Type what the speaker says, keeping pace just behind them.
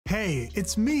Hey,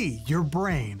 it's me, your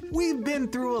brain. We've been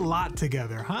through a lot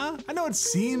together, huh? I know it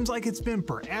seems like it's been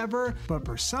forever, but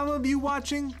for some of you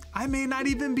watching, I may not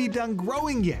even be done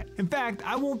growing yet. In fact,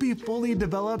 I won't be fully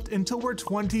developed until we're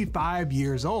 25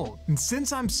 years old. And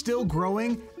since I'm still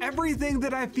growing, everything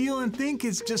that I feel and think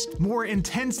is just more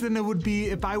intense than it would be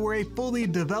if I were a fully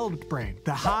developed brain.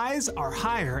 The highs are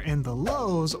higher and the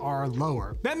lows are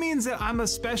lower. That means that I'm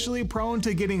especially prone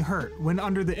to getting hurt when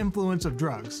under the influence of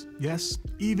drugs. Yes,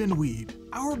 even weed.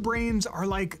 Our brains are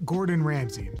like Gordon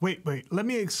Ramsay. Wait, let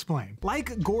me explain.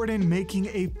 Like Gordon making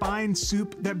a fine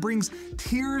soup that brings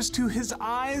tears to his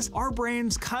eyes, our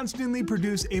brains constantly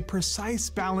produce a precise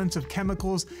balance of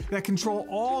chemicals that control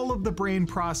all of the brain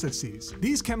processes.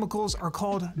 These chemicals are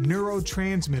called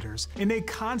neurotransmitters, and a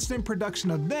constant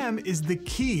production of them is the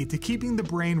key to keeping the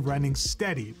brain running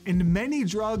steady. And many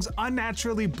drugs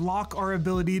unnaturally block our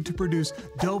ability to produce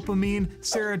dopamine,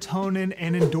 serotonin,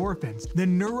 and endorphins, the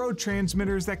neurotransmitters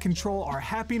that control our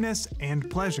happiness and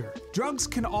pleasure. Drugs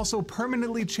can also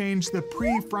permanently change the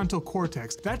prefrontal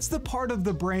cortex. That's the part of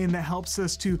the brain that helps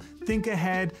us to think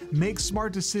ahead, make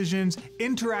smart decisions,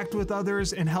 interact with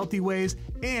others in healthy ways,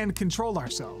 and control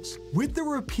ourselves. With the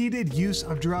repeated use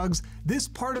of drugs, this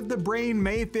part of the brain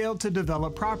may fail to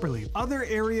develop properly. Other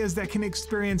areas that can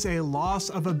experience a loss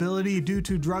of ability due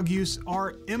to drug use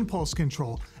are impulse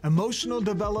control, emotional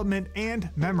development, and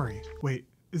memory. Wait,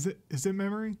 is it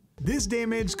memory? This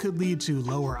damage could lead to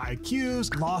lower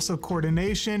IQs, loss of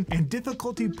coordination, and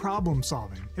difficulty problem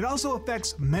solving. It also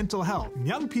affects mental health.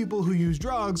 Young people who use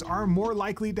drugs are more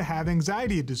likely to have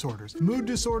anxiety disorders, mood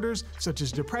disorders such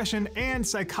as depression, and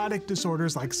psychotic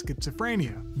disorders like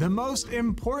schizophrenia. The most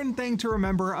important thing to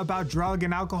remember about drug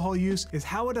and alcohol use is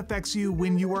how it affects you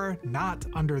when you are not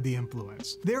under the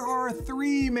influence. There are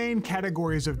three main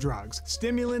categories of drugs: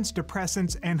 stimulants,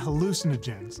 depressants, and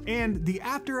hallucinogens, and the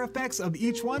after effects of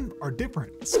each one are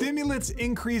different. Stimulants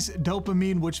increase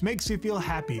dopamine, which makes you feel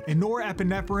happy, and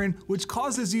norepinephrine, which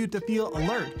causes you to feel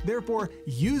alert. Therefore,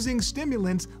 using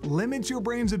stimulants limits your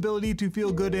brain's ability to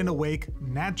feel good and awake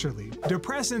naturally.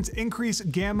 Depressants increase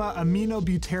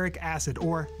gamma-aminobutyric acid,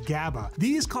 or GABA.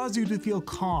 These cause you to feel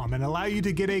calm and allow you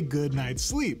to get a good night's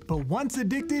sleep. But once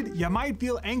addicted, you might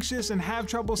feel anxious and have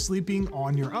trouble sleeping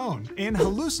on your own. And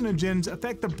hallucinogens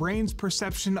affect the brain's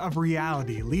perception of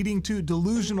reality, leading to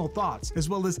delusional thoughts, as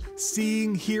well as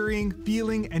seeing, hearing,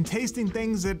 feeling, and tasting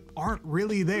things that aren't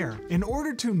really there. In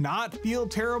order to not feel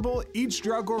terrible, each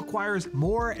drug requires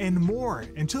more and more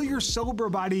until your sober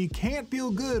body can't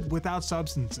feel good without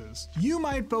substances. You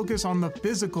might focus on the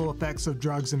physical effects of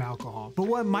drugs and alcohol, but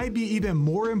what might be even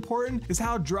more important is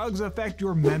how drugs affect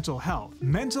your mental health.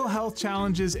 Mental health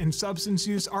challenges and substance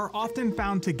use are often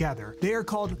found together. They are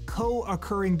called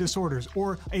co-occurring disorders,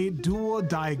 or a dual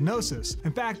diagnosis.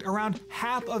 In fact, around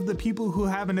half of the people who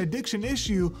have an addiction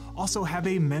issue also have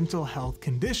a mental health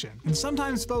condition. And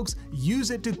sometimes folks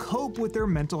use it to cope with their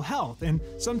mental health, and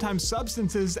sometimes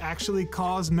substances actually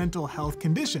cause mental health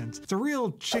conditions. It's a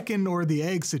real chicken or the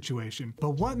egg situation.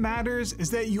 But what matters is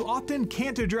that you often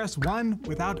can't address one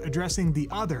without addressing the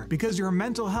other, because your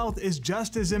mental health is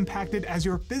just as impacted as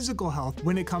your physical health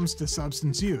when it comes to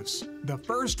substance use. The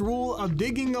first rule of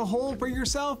digging a hole for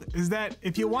yourself is that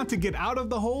if you want to get out of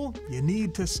the hole, you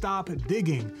need to stop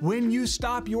digging. When you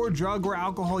stop your drug or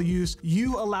alcohol use,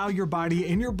 you allow your body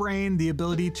and your brain the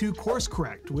ability to course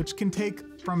correct, which can take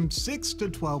from 6 to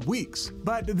 12 weeks.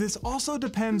 But this also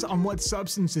depends on what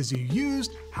substances you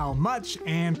used, how much,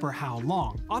 and for how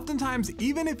long. Oftentimes,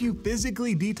 even if you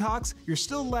physically detox, you're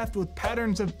still left with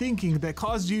patterns of thinking that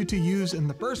caused you to use in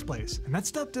the first place. And that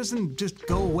stuff doesn't just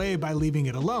go away by leaving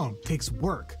it alone. It takes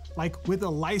work, like with a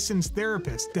licensed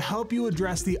therapist, to help you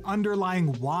address the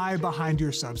underlying why behind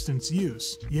your substance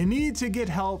use. You need to get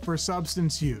help for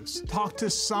substance use. Talk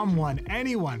to someone,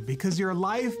 anyone, because your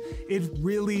life, it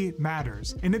really matters.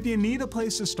 And if you need a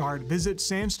place to start, visit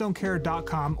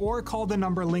sandstonecare.com or call the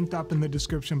number linked up in the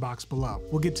description box below.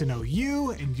 We'll get to know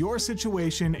you and your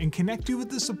situation and connect you with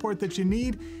the support that you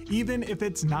need, even if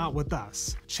it's not with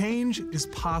us. Change is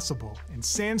possible, and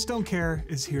Sandstone Care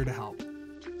is here to help.